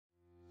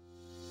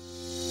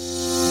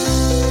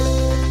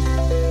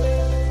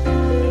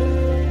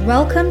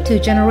Welcome to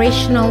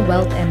Generational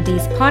Wealth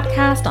MD's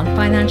podcast on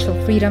financial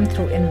freedom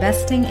through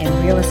investing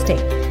in real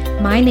estate.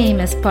 My name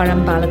is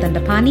Param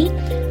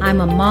Baladandapani.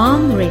 I'm a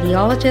mom,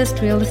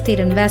 radiologist, real estate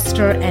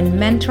investor, and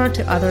mentor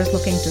to others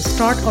looking to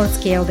start or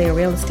scale their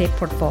real estate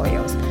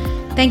portfolios.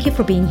 Thank you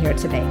for being here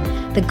today.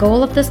 The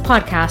goal of this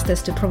podcast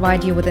is to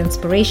provide you with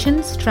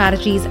inspiration,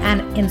 strategies,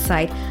 and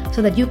insight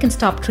so that you can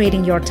stop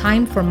trading your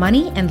time for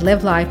money and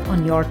live life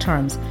on your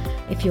terms.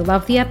 If you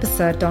love the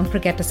episode, don't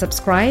forget to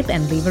subscribe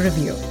and leave a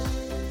review.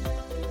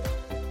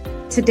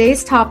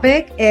 Today's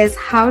topic is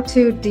how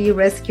to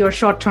de-risk your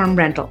short-term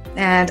rental.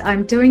 And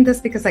I'm doing this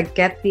because I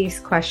get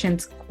these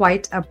questions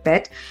quite a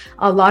bit.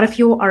 A lot of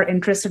you are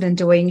interested in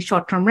doing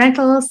short-term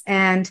rentals,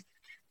 and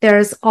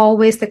there's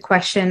always the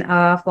question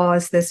of, well,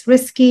 is this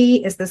risky?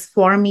 Is this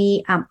for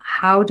me?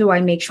 How do I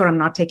make sure I'm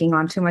not taking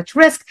on too much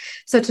risk?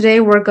 So today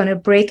we're going to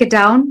break it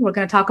down. We're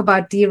going to talk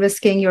about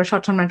de-risking your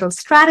short-term rental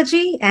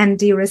strategy and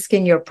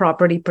de-risking your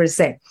property per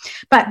se.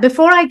 But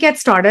before I get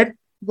started,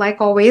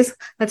 like always,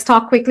 let's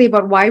talk quickly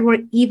about why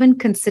we're even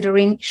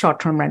considering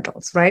short-term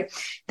rentals, right?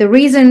 The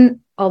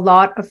reason a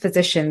lot of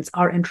physicians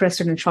are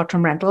interested in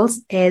short-term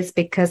rentals is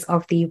because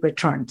of the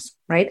returns,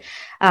 right?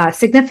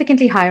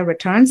 Significantly higher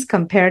returns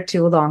compared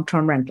to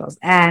long-term rentals.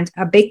 And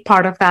a big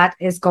part of that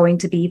is going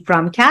to be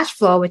from cash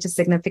flow, which is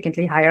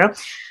significantly higher.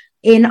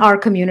 In our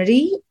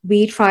community,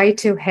 we try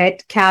to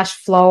hit cash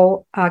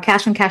flow,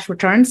 cash on cash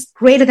returns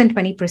greater than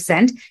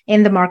 20%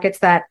 in the markets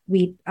that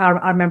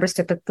our members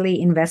typically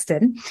invest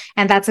in.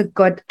 And that's a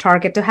good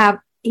target to have,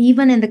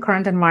 even in the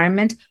current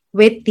environment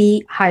with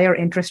the higher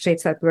interest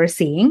rates that we're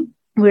seeing.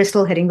 We're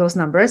still hitting those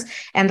numbers.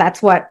 And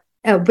that's what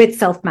with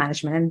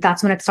self-management. And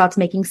that's when it starts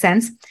making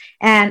sense.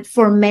 And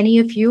for many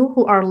of you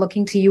who are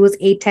looking to use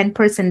a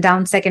 10%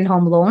 down second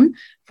home loan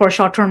for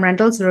short-term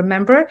rentals,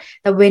 remember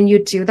that when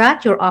you do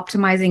that, you're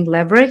optimizing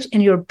leverage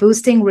and you're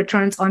boosting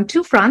returns on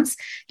two fronts.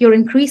 You're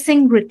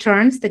increasing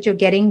returns that you're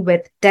getting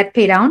with debt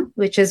pay down,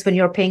 which is when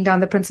you're paying down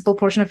the principal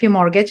portion of your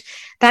mortgage.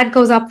 That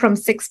goes up from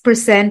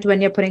 6%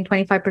 when you're putting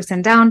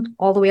 25% down,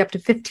 all the way up to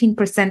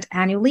 15%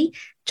 annually,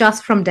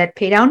 just from debt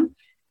pay down.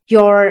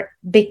 Your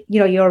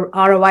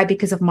ROI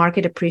because of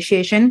market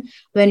appreciation,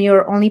 when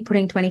you're only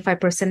putting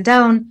 25%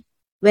 down,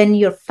 when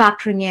you're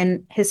factoring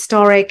in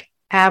historic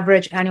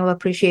average annual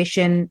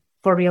appreciation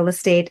for real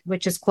estate,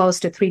 which is close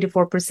to 3 to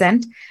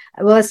 4%.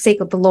 Well, let's take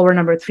the lower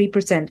number,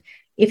 3%.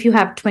 If you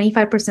have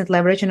 25%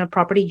 leverage in a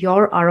property,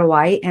 your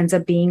ROI ends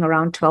up being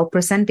around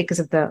 12% because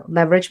of the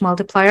leverage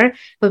multiplier.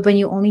 But when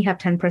you only have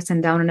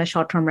 10% down in a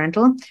short-term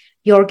rental,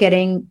 you're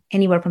getting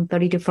anywhere from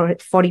 30 to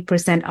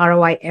 40%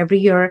 ROI every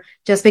year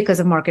just because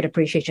of market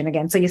appreciation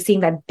again. So you're seeing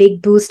that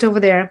big boost over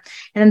there.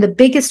 And then the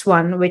biggest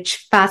one,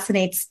 which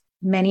fascinates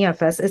many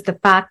of us, is the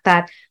fact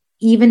that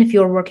even if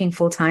you're working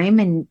full-time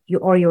and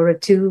you're a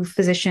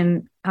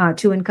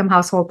two-income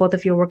household, both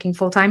of you are working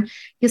full-time,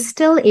 you're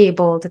still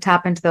able to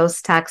tap into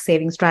those tax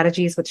saving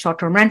strategies with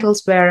short-term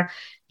rentals where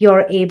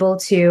you're able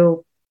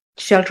to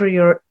shelter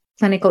your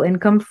clinical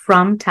income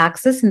from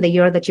taxes in the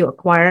year that you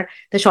acquire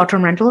the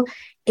short-term rental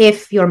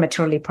if you're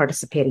materially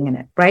participating in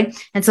it, right?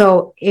 And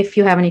so if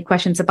you have any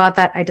questions about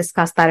that, I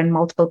discussed that in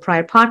multiple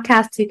prior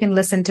podcasts. You can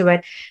listen to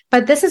it.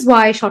 But this is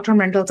why short-term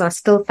rentals are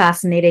still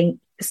fascinating,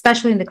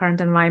 especially in the current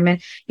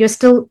environment. You're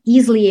still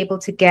easily able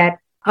to get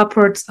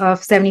upwards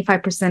of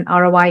 75%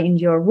 ROI in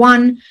year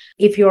one.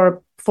 If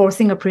you're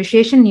forcing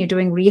appreciation, you're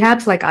doing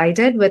rehabs like I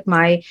did with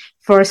my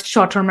first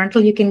short-term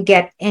rental, you can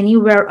get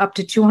anywhere up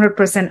to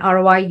 200%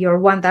 ROI year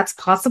one. That's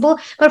possible.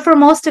 But for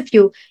most of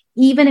you,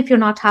 even if you're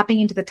not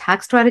tapping into the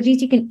tax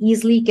strategies, you can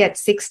easily get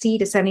 60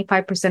 to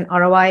 75%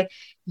 ROI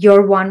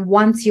year one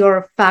once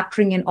you're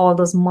factoring in all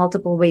those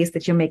multiple ways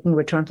that you're making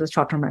returns with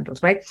short-term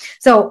rentals, right?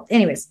 So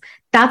anyways,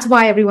 that's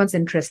why everyone's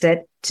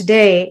interested.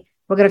 Today,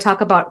 we're going to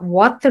talk about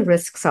what the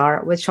risks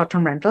are with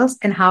short-term rentals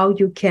and how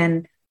you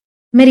can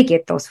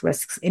mitigate those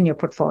risks in your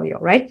portfolio,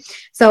 right?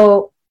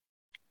 So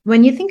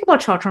when you think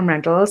about short-term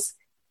rentals,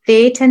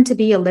 they tend to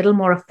be a little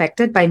more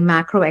affected by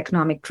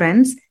macroeconomic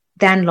trends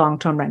than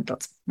long-term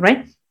rentals,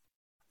 right?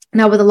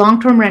 Now, with a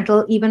long-term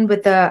rental, even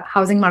with the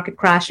housing market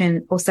crash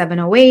in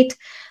 07-08,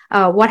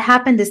 what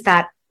happened is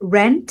that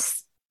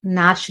rents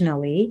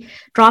nationally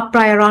dropped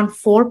by around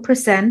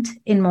 4%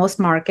 in most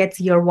markets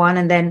year one,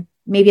 and then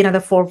maybe another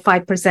 4 or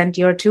 5%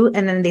 year two,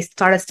 and then they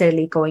started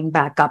steadily going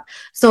back up.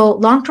 So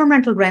long-term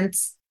rental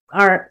rents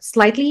are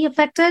slightly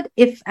affected,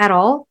 if at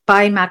all,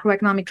 by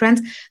macroeconomic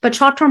trends, but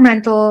short-term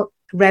rental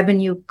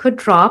revenue could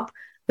drop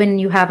when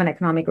you have an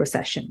economic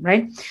recession,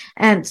 right?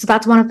 And so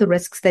that's one of the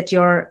risks that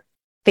you're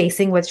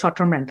facing with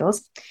short-term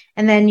rentals.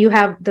 And then you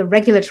have the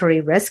regulatory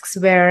risks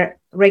where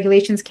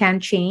regulations can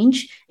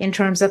change in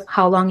terms of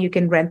how long you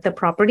can rent the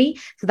property.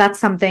 So that's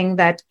something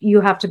that you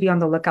have to be on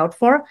the lookout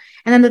for.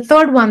 And then the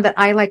third one that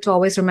I like to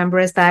always remember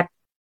is that,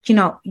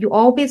 you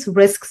always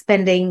risk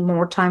spending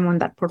more time on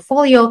that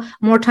portfolio,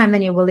 more time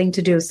than you're willing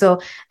to do.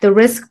 So the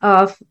risk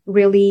of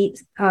really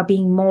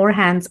being more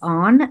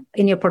hands-on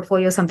in your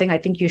portfolio is something I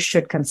think you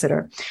should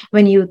consider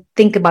when you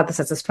think about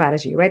this as a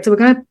strategy, right? So we're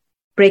going to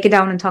break it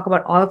down and talk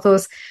about all of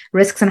those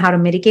risks and how to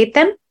mitigate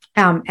them.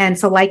 And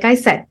so, like I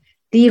said,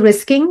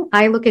 De-risking,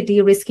 I look at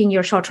de-risking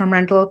your short-term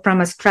rental from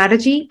a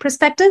strategy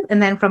perspective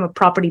and then from a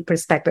property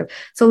perspective.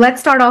 So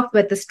let's start off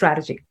with the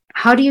strategy.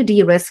 How do you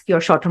de-risk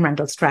your short-term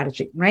rental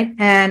strategy, right?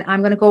 And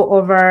I'm going to go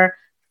over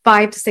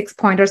 5 to 6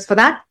 pointers for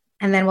that,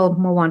 and then we'll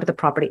move on to the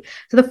property.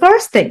 So the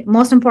first thing,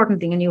 most important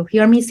thing, and you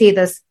hear me say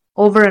this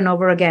over and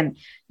over again,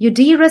 you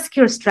de-risk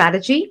your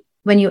strategy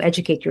when you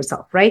educate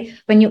yourself, right?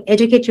 When you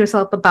educate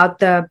yourself about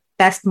the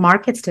best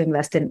markets to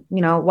invest in,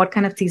 what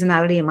kind of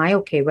seasonality am I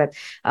okay with?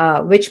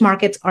 Which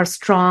markets are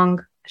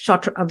strong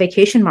short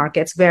vacation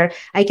markets where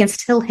I can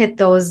still hit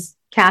those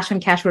cash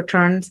and cash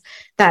returns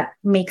that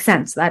make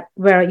sense, that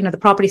where, the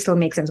property still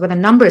makes sense, where the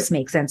numbers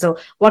make sense. So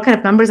what kind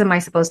of numbers am I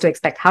supposed to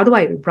expect? How do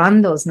I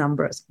run those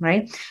numbers,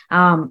 right?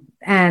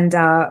 And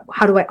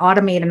how do I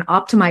automate and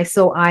optimize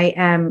so I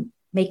am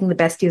making the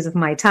best use of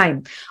my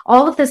time?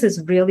 All of this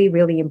is really,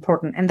 really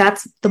important. And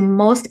that's the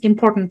most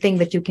important thing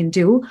that you can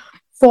do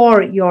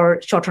for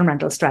your short-term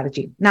rental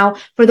strategy. Now,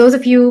 for those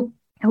of you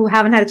who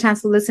haven't had a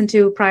chance to listen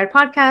to prior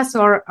podcasts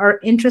or are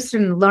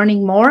interested in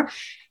learning more,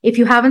 if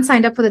you haven't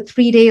signed up for the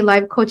 3-day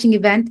live coaching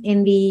event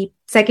in the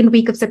second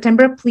week of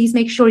September, please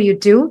make sure you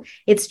do.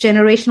 It's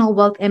Generational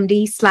Wealth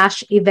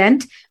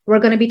MD/event. We're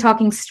going to be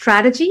talking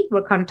strategy.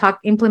 We're going to talk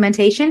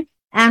implementation,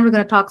 and we're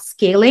going to talk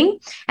scaling.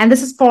 And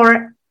this is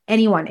for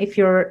anyone. If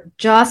you're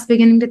just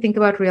beginning to think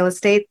about real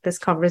estate, this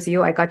covers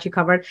you. I got you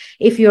covered.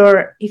 If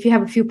you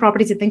have a few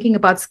properties you're thinking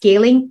about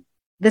scaling,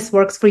 this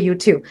works for you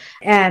too.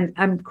 And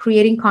I'm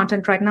creating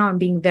content right now. I'm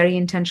being very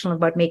intentional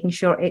about making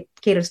sure it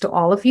caters to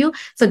all of you.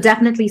 So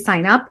definitely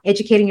sign up.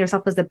 Educating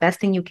yourself is the best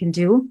thing you can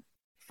do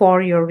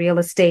for your real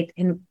estate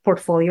in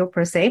portfolio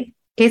per se.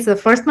 Okay, so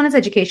the first one is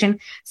education.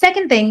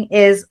 Second thing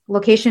is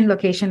location,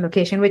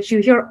 which you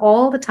hear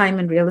all the time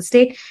in real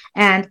estate.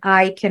 And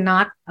I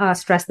cannot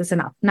stress this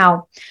enough.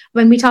 Now,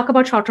 when we talk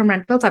about short-term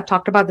rentals, I've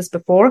talked about this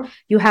before.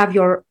 You have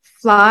your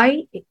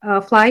fly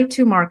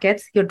to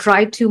markets, your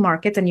drive to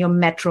markets, and your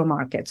metro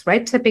markets,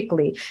 right?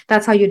 Typically,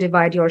 that's how you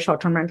divide your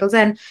short-term rentals.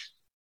 And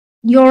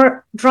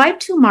your drive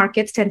to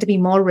markets tend to be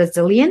more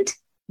resilient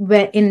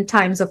in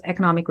times of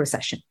economic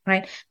recession,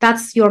 right?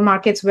 That's your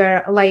markets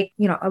where, like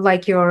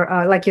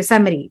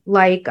Yosemite,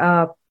 like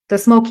the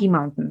Smoky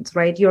Mountains,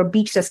 right? Your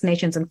beach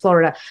destinations in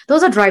Florida.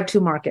 Those are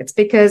drive-to markets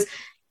because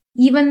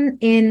even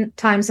in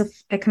times of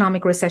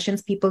economic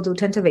recessions, people do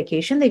tend to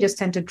vacation. They just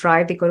tend to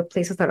drive. They go to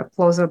places that are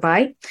closer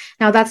by.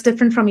 Now, that's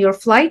different from your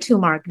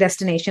fly-to-market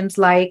destinations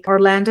like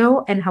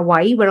Orlando and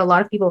Hawaii, where a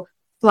lot of people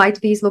fly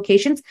to these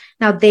locations.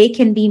 Now, they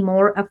can be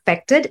more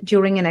affected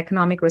during an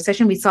economic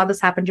recession. We saw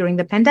this happen during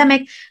the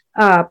pandemic.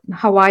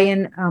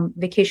 Hawaiian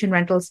vacation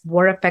rentals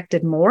were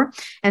affected more.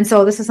 And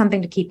so this is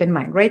something to keep in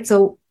mind, right?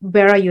 So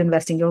where are you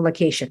investing? Your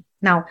location.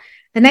 Now,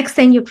 the next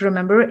thing you have to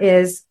remember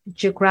is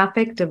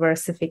geographic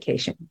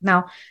diversification.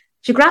 Now,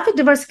 geographic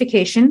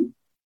diversification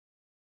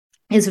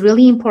is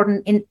really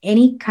important in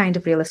any kind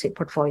of real estate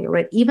portfolio,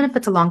 right? Even if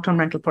it's a long-term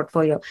rental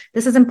portfolio.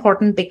 This is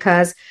important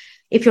because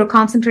if you're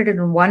concentrated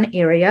in one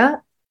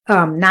area,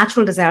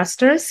 natural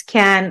disasters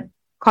can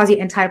cause your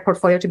entire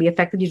portfolio to be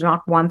affected. You do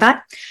not want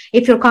that.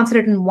 If you're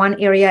concentrated in one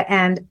area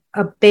and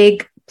a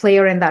big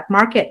player in that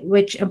market,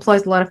 which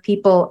employs a lot of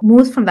people,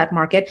 moves from that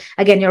market,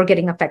 again, you're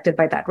getting affected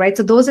by that, right?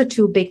 So those are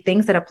two big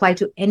things that apply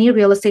to any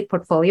real estate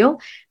portfolio,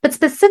 but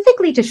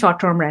specifically to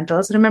short-term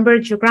rentals. Remember,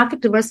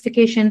 geographic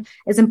diversification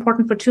is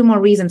important for two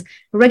more reasons.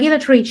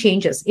 Regulatory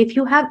changes. If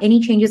you have any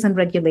changes in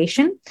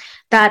regulation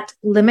that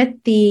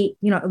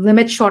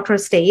limit shorter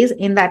stays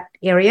in that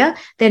area,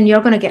 then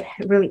you're going to get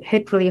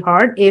hit really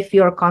hard if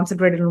you're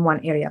concentrated in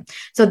one area.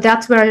 So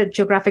that's where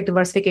geographic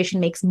diversification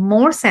makes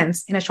more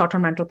sense in a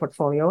short-term rental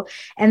portfolio.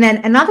 And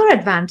then another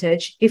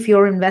advantage, if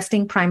you're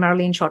investing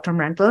primarily in short-term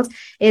rentals,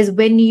 is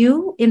when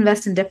you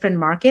invest in different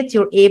markets,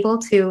 you're able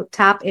to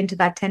tap into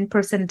that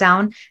 10%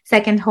 down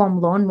second home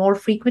loan more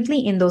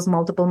frequently in those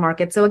multiple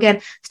markets. So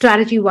again,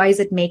 strategy-wise,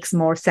 it makes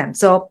more sense.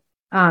 So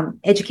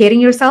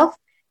educating yourself,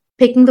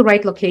 picking the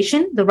right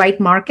location, the right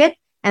market,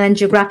 and then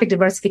geographic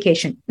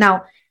diversification.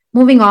 Now,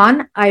 moving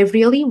on, I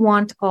really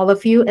want all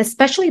of you,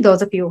 especially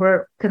those of you who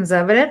are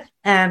conservative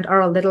and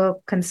are a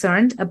little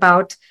concerned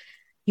about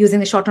using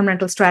the short-term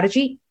rental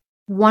strategy.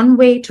 One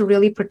way to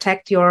really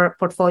protect your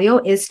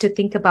portfolio is to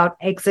think about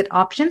exit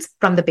options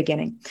from the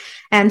beginning.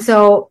 And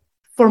so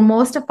for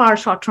most of our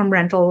short-term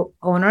rental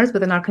owners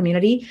within our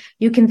community,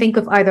 you can think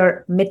of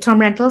either mid-term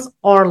rentals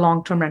or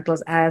long-term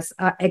rentals as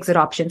exit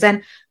options.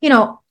 And,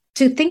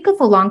 to think of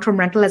a long-term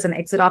rental as an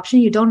exit option,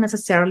 you don't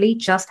necessarily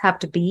just have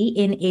to be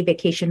in a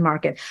vacation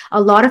market.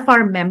 A lot of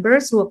our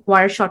members who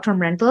acquire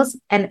short-term rentals,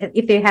 and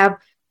if they have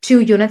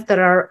 2 units that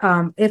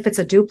are, if it's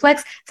a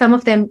duplex, some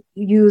of them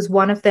use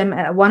one of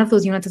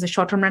those units as a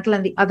short-term rental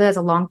and the other as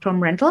a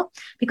long-term rental,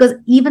 because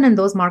even in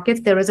those markets,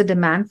 there is a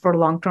demand for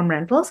long-term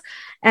rentals.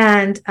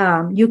 And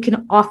you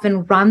can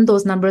often run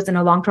those numbers in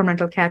a long-term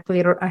rental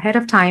calculator ahead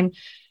of time.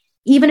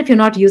 Even if you're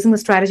not using the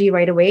strategy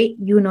right away,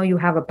 you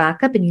have a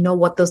backup and you know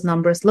what those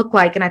numbers look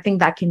like. And I think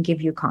that can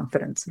give you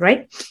confidence,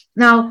 right?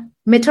 Now,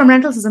 Midterm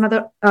rentals is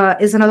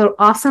another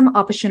awesome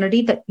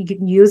opportunity that you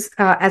can use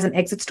as an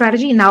exit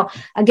strategy. Now,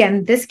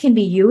 again, this can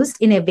be used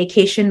in a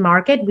vacation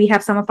market. We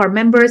have some of our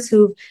members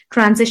who've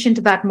transitioned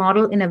to that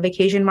model in a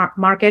vacation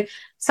market,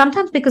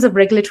 sometimes because of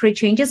regulatory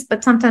changes,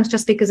 but sometimes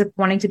just because of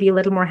wanting to be a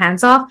little more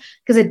hands-off,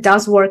 because it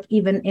does work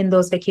even in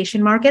those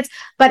vacation markets.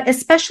 But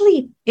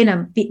especially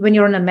when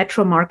you're in a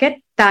metro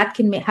market, that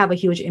can have a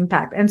huge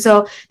impact. And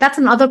so that's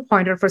another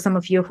pointer for some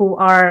of you who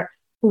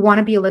want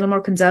to be a little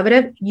more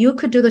conservative. You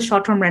could do the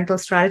short-term rental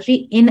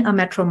strategy in a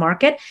metro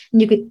market,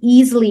 and you could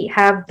easily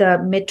have the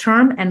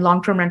midterm and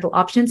long-term rental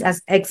options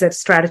as exit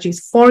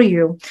strategies for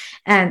you.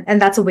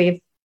 And that's a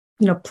way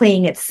of,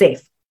 playing it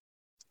safe.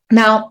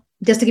 Now,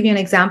 just to give you an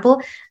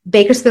example,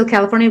 Bakersfield,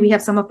 California, we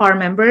have some of our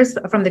members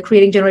from the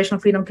Creating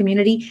Generational Freedom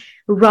community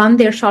run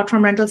their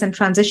short-term rentals and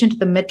transition to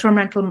the midterm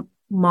rental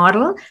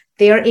model.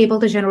 They are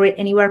able to generate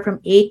anywhere from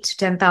 $8,000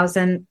 to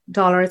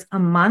 $10,000 a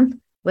month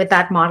with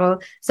that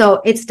model.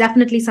 So it's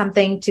definitely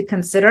something to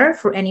consider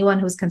for anyone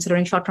who's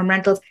considering short-term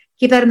rentals.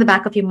 Keep that in the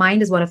back of your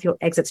mind as one of your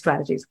exit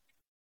strategies.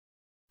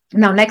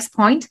 Now, next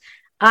point,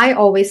 I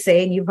always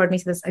say, and you've heard me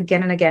say this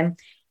again and again,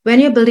 when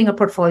you're building a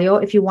portfolio,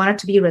 if you want it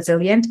to be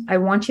resilient, I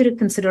want you to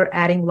consider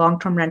adding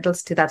long-term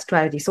rentals to that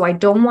strategy. So I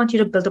don't want you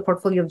to build a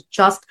portfolio of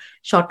just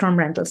short-term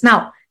rentals.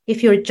 Now,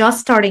 if you're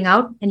just starting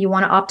out and you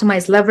want to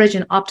optimize leverage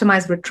and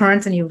optimize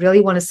returns and you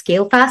really want to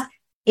scale fast,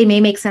 it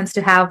may make sense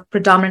to have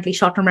predominantly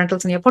short-term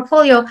rentals in your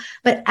portfolio.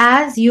 But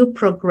as you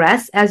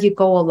progress, as you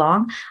go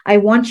along, I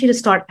want you to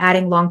start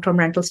adding long-term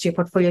rentals to your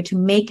portfolio to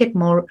make it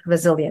more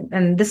resilient.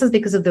 And this is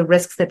because of the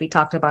risks that we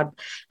talked about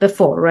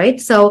before, right?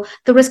 So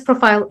the risk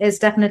profile is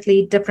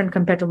definitely different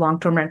compared to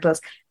long-term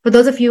rentals. For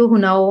those of you who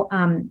know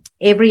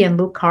Avery and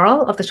Luke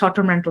Carl of the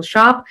Short-Term Rental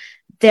Shop,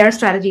 their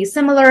strategy is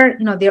similar.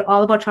 They're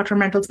all about short-term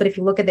rentals, but if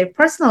you look at their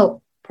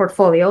personal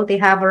portfolio, they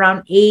have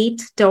around 8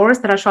 doors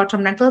that are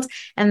short-term rentals,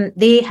 and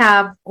they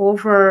have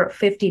over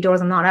 50 doors.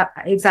 I'm not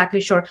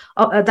exactly sure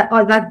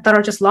that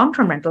are just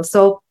long-term rentals.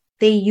 So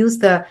they use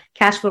the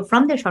cash flow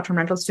from their short-term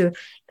rentals to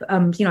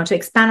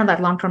expand on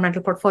that long-term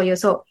rental portfolio.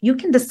 So you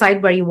can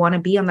decide where you want to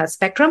be on that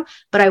spectrum,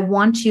 but I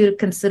want you to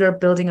consider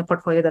building a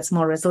portfolio that's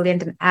more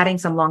resilient and adding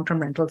some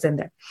long-term rentals in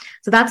there.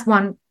 So that's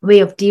one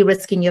way of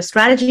de-risking your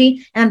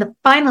strategy. And the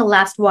final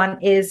last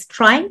one is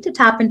trying to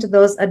tap into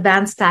those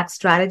advanced tax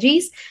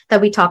strategies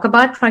that we talk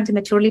about, trying to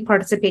maturely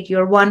participate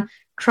year one,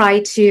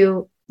 try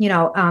to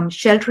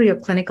shelter your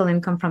clinical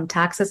income from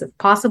taxes if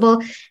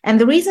possible. And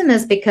the reason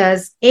is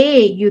because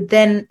you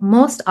then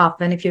most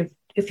often, if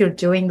you're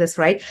doing this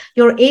right,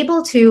 you're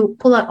able to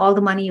pull out all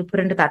the money you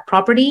put into that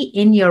property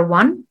in year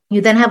one. You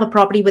then have a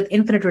property with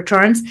infinite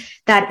returns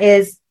that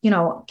is,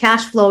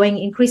 cash flowing,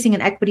 increasing in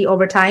equity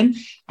over time.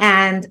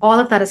 And all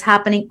of that is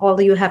happening,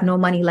 although you have no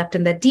money left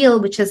in that deal,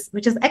 which is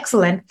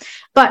excellent.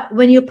 But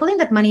when you're pulling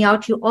that money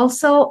out, you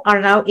also are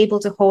now able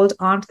to hold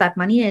on to that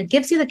money, and it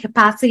gives you the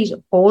capacity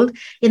to hold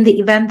in the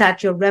event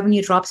that your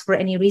revenue drops for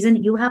any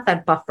reason. You have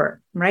that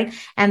buffer, right?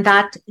 And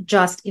that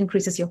just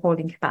increases your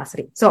holding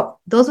capacity. So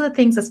those are the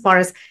things as far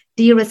as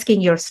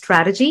de-risking your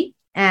strategy.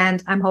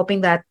 And I'm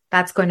hoping that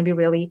that's going to be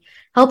really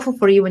helpful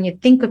for you when you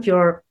think of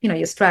your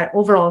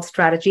overall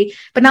strategy.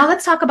 But now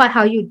let's talk about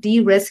how you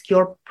de-risk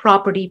your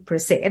property per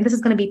se. And this is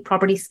going to be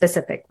property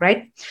specific,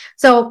 right?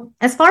 So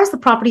as far as the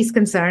property is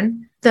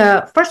concerned,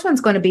 the first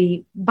one's going to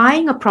be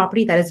buying a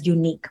property that is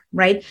unique,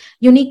 right?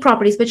 Unique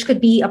properties, which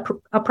could be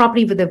a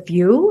property with a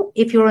view.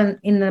 If you're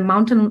in the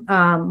mountain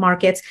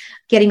markets,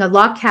 getting a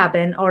log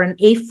cabin or an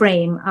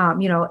A-frame,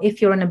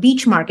 if you're in a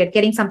beach market,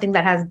 getting something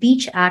that has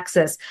beach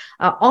access.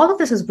 All of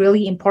this is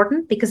really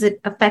important because it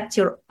affects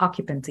your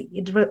occupancy.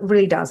 It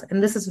really does.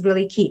 And this is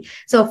really key.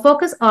 So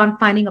focus on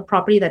finding a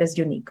property that is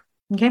unique.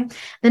 Okay.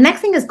 The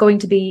next thing is going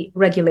to be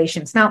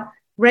regulations. Now,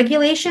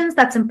 regulations,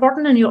 that's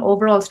important in your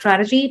overall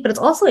strategy, but it's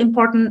also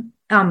important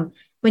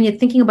when you're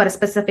thinking about a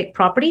specific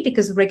property,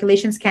 because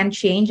regulations can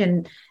change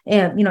and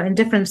in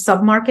different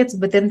submarkets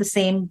within the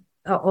same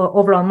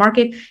overall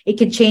market. It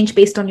can change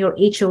based on your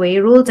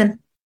HOA rules. And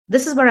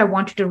this is where I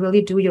want you to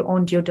really do your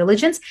own due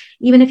diligence.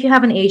 Even if you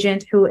have an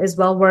agent who is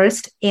well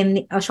versed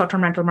in a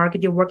short-term rental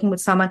market, you're working with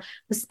someone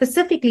who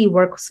specifically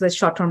works with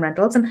short-term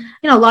rentals. And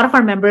a lot of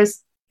our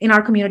members in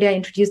our community, I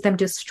introduce them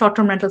to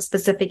short-term rental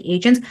specific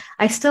agents.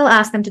 I still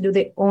ask them to do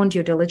their own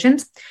due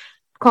diligence.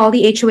 Call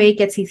the HOA,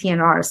 get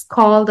CCNRs.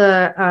 Call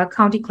the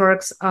county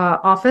clerk's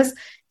office.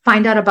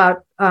 Find out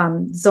about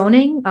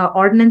zoning,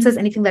 ordinances,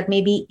 anything that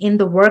may be in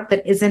the work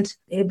that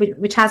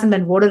which hasn't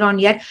been voted on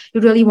yet.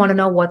 You really want to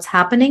know what's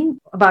happening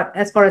about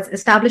as far as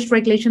established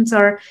regulations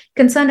are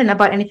concerned and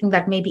about anything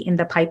that may be in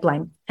the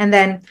pipeline. And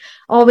then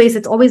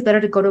it's always better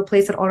to go to a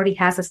place that already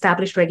has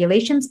established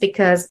regulations,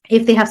 because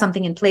if they have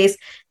something in place,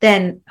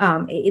 then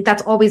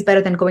that's always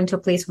better than going to a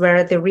place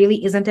where there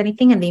really isn't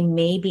anything and they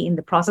may be in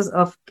the process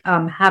of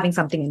having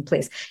something in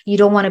place. You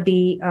don't want to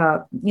be,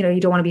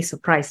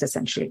 surprised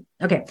essentially.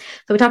 Okay.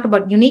 So we talked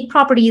about unique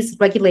properties,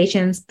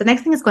 regulations. The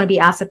next thing is going to be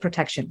asset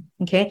protection.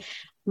 Okay.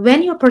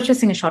 When you're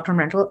purchasing a short-term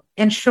rental,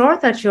 ensure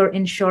that your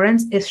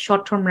insurance is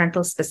short-term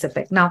rental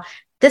specific. Now,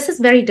 This is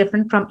very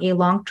different from a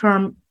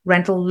long-term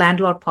rental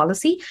landlord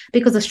policy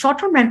because the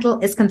short-term rental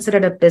is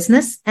considered a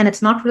business and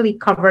it's not really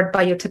covered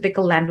by your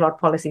typical landlord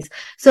policies.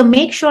 So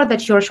make sure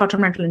that your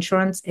short-term rental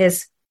insurance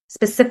is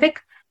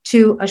specific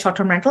to a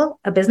short-term rental,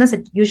 a business.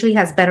 It usually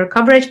has better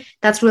coverage.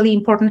 That's really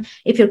important.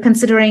 If you're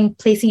considering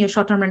placing your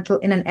short-term rental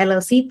in an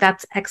LLC,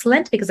 that's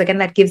excellent because again,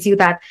 that gives you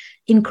that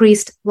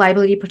increased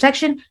liability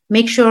protection.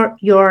 Make sure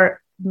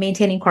you're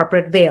maintaining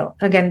corporate veil.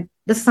 Again,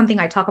 this is something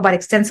I talk about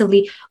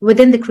extensively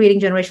within the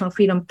Creating Generational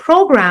Freedom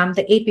program,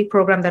 the 8-week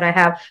program that I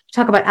have. We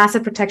talk about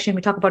asset protection.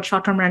 We talk about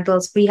short-term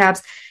rentals,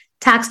 rehabs,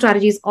 tax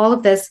strategies, all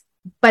of this.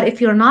 But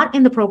if you're not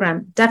in the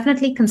program,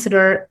 definitely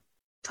consider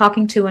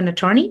talking to an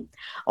attorney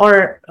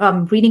or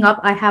reading up.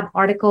 I have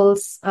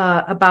articles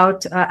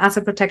about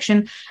asset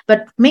protection,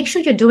 but make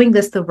sure you're doing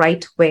this the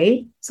right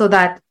way so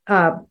that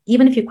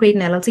even if you create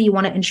an LLC, you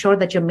want to ensure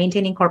that you're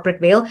maintaining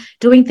corporate veil,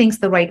 doing things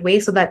the right way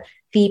so that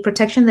the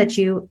protection that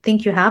you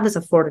think you have is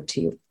afforded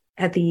to you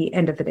at the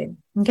end of the day.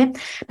 Okay.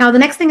 Now, the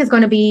next thing is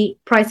going to be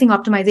pricing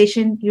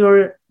optimization.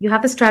 You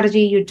have the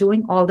strategy, you're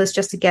doing all this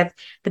just to get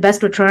the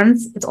best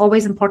returns. It's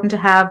always important to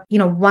have,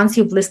 once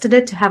you've listed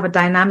it, to have a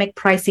dynamic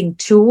pricing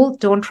tool.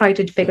 Don't try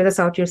to figure this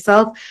out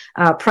yourself.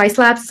 Price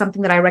Labs is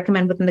something that I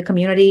recommend within the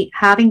community.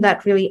 Having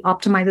that really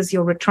optimizes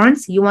your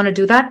returns. You want to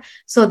do that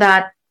so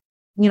that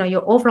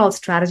your overall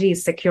strategy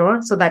is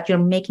secure so that you're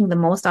making the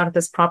most out of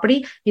this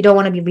property. You don't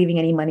want to be leaving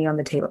any money on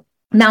the table.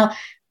 Now,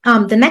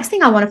 the next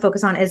thing I want to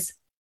focus on is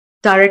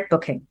direct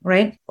booking,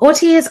 right?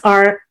 OTAs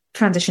are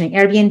transitioning.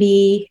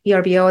 Airbnb,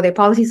 VRBO, their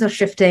policies are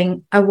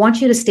shifting. I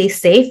want you to stay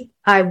safe.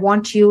 I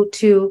want you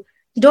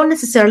don't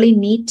necessarily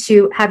need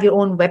to have your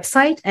own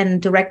website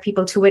and direct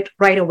people to it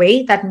right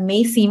away. That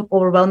may seem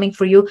overwhelming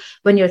for you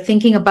when you're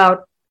thinking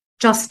about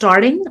just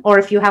starting, or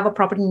if you have a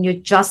property and you're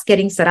just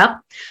getting set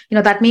up.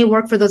 That may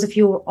work for those of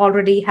you who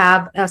already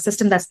have a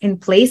system that's in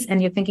place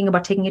and you're thinking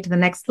about taking it to the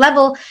next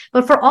level.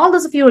 But for all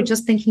those of you who are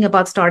just thinking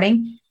about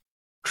starting,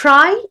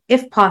 try,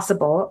 if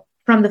possible,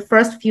 from the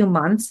first few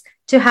months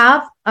to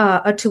have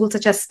a tool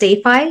such as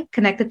StayFi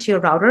connected to your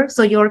router.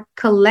 So you're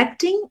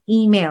collecting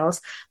emails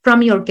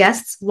from your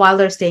guests while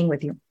they're staying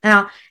with you.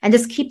 And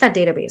just keep that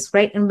database,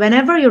 right? And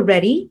whenever you're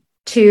ready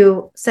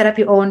to set up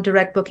your own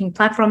direct booking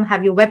platform,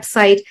 have your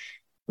website,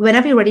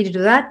 whenever you're ready to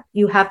do that,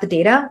 you have the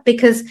data,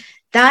 because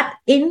that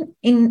in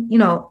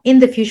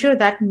the future,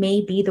 that may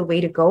be the way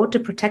to go to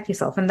protect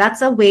yourself. And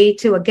that's a way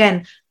to,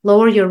 again,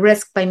 lower your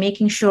risk by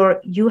making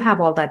sure you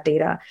have all that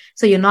data.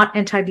 So you're not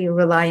entirely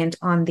reliant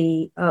on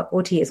the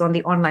OTAs, on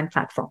the online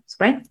platforms,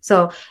 right?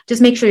 So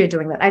just make sure you're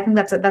doing that. I think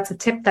that's a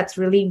tip that's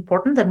really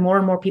important that more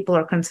and more people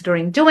are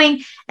considering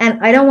doing.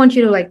 And I don't want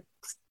you to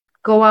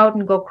go out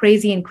and go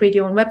crazy and create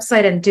your own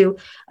website and do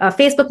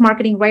Facebook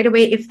marketing right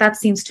away. If that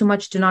seems too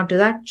much, do not do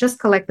that. Just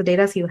collect the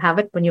data so you have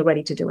it when you're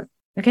ready to do it.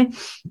 Okay.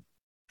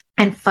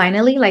 And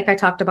finally, like I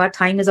talked about,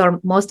 time is our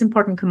most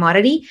important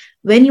commodity.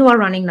 When you are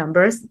running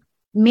numbers,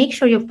 make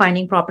sure you're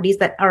finding properties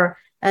that are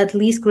at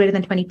least greater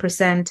than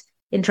 20%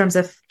 in terms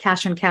of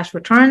cash on cash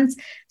returns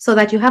so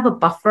that you have a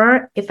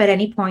buffer. If at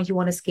any point you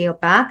want to scale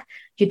back,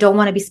 you don't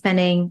want to be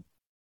spending,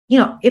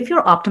 if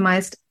you're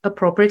optimized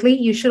appropriately,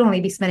 you should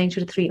only be spending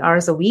 2 to 3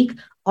 hours a week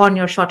on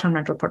your short-term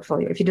rental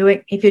portfolio.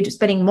 If you're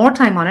spending more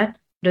time on it,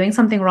 doing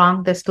something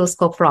wrong, there's still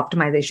scope for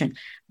optimization.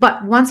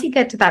 But once you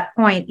get to that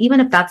point, even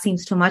if that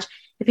seems too much,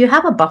 if you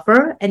have a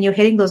buffer and you're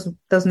hitting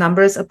those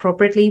numbers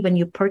appropriately when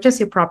you purchase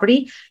your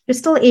property, you're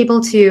still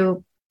able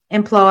to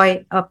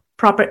employ a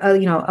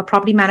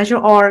property manager,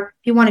 or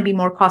if you want to be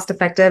more cost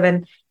effective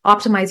and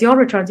optimize your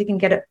returns, you can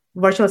get a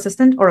virtual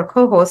assistant or a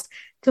co-host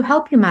to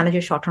help you manage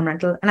your short-term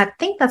rental. And I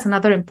think that's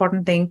another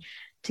important thing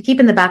to keep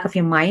in the back of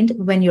your mind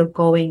when you're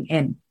going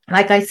in.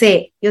 Like I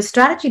say, your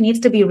strategy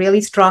needs to be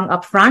really strong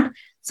upfront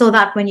so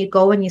that when you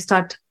go and you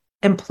start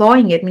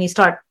employing it, when you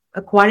start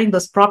acquiring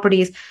those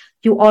properties,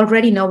 you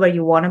already know where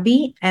you want to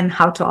be and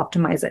how to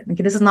optimize it.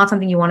 Okay, this is not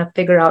something you want to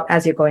figure out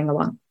as you're going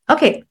along.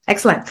 Okay,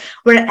 excellent.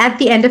 We're at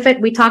the end of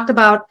it. We talked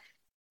about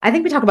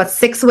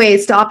 6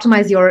 ways to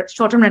optimize your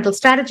short-term rental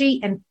strategy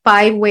and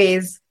 5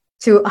 ways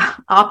to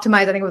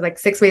optimize. I think it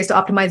was 6 ways to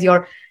optimize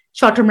your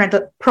short-term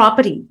rental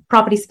property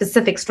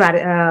specific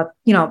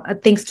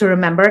things to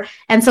remember.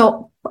 And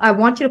so I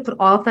want you to put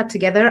all of that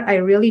together. I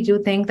really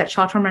do think that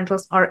short-term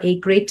rentals are a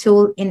great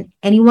tool in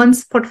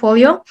anyone's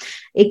portfolio.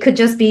 It could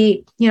just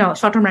be,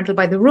 short-term rental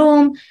by the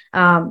room,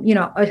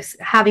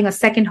 having a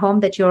second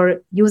home that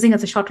you're using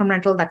as a short-term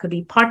rental. That could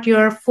be part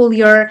year, full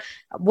year,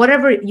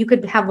 whatever. You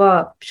could have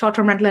a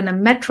short-term rental in a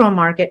metro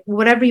market,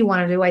 whatever you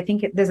want to do. I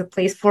think there's a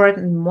place for it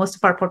in most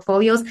of our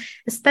portfolios,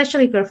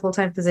 especially if you're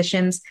full-time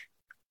physicians.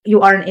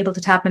 You aren't able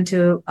to tap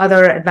into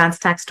other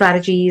advanced tax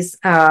strategies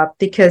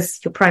because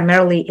you're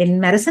primarily in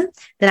medicine,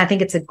 then I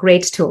think it's a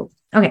great tool.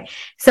 Okay,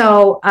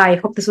 so I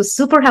hope this was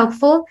super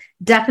helpful.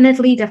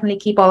 Definitely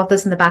keep all of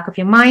this in the back of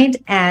your mind.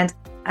 And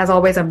as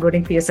always, I'm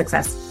rooting for your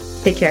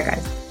success. Take care,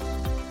 guys.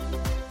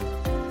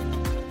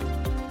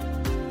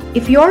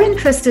 If you're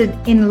interested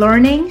in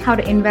learning how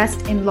to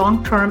invest in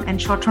long-term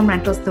and short-term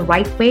rentals the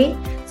right way,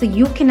 so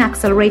you can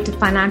accelerate to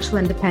financial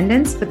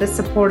independence with the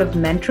support of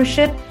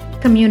mentorship,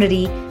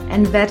 community,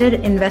 and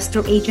vetted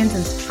investor agents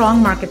in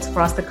strong markets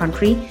across the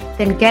country,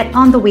 then get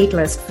on the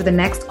waitlist for the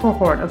next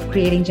cohort of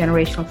Creating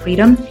Generational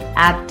Freedom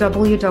at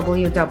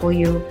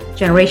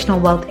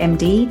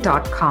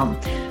www.generationalwealthmd.com.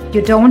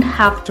 You don't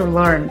have to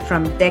learn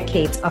from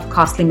decades of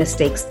costly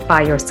mistakes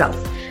by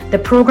yourself. The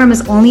program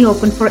is only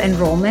open for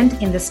enrollment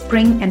in the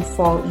spring and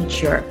fall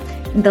each year.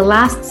 In the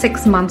last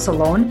 6 months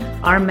alone,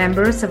 our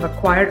members have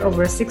acquired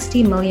over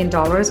 $60 million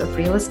of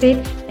real estate,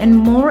 and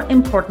more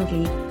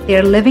importantly,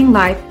 they're living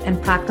life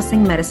and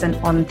practicing medicine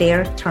on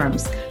their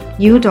terms.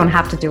 You don't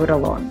have to do it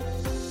alone.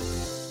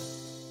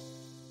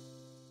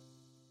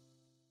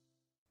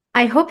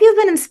 I hope you've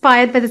been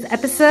inspired by this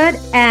episode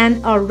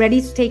and are ready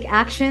to take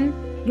action.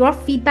 Your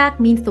feedback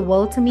means the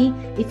world to me.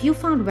 If you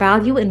found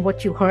value in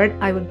what you heard,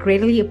 I would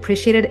greatly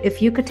appreciate it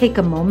if you could take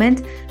a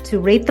moment to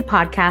rate the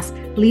podcast,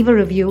 leave a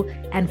review,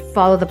 and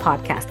follow the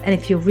podcast. And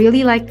if you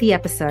really like the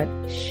episode,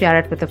 share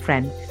it with a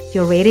friend.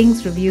 Your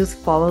ratings, reviews,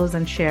 follows,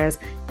 and shares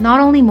not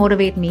only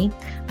motivate me,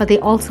 but they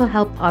also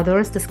help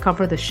others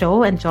discover the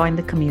show and join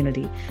the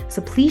community.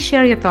 So please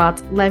share your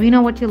thoughts. Let me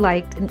know what you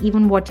liked and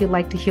even what you'd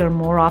like to hear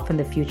more of in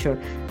the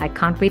future. I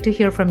can't wait to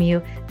hear from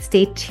you.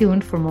 Stay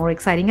tuned for more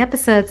exciting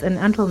episodes. And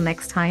until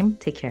next time,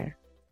 take care.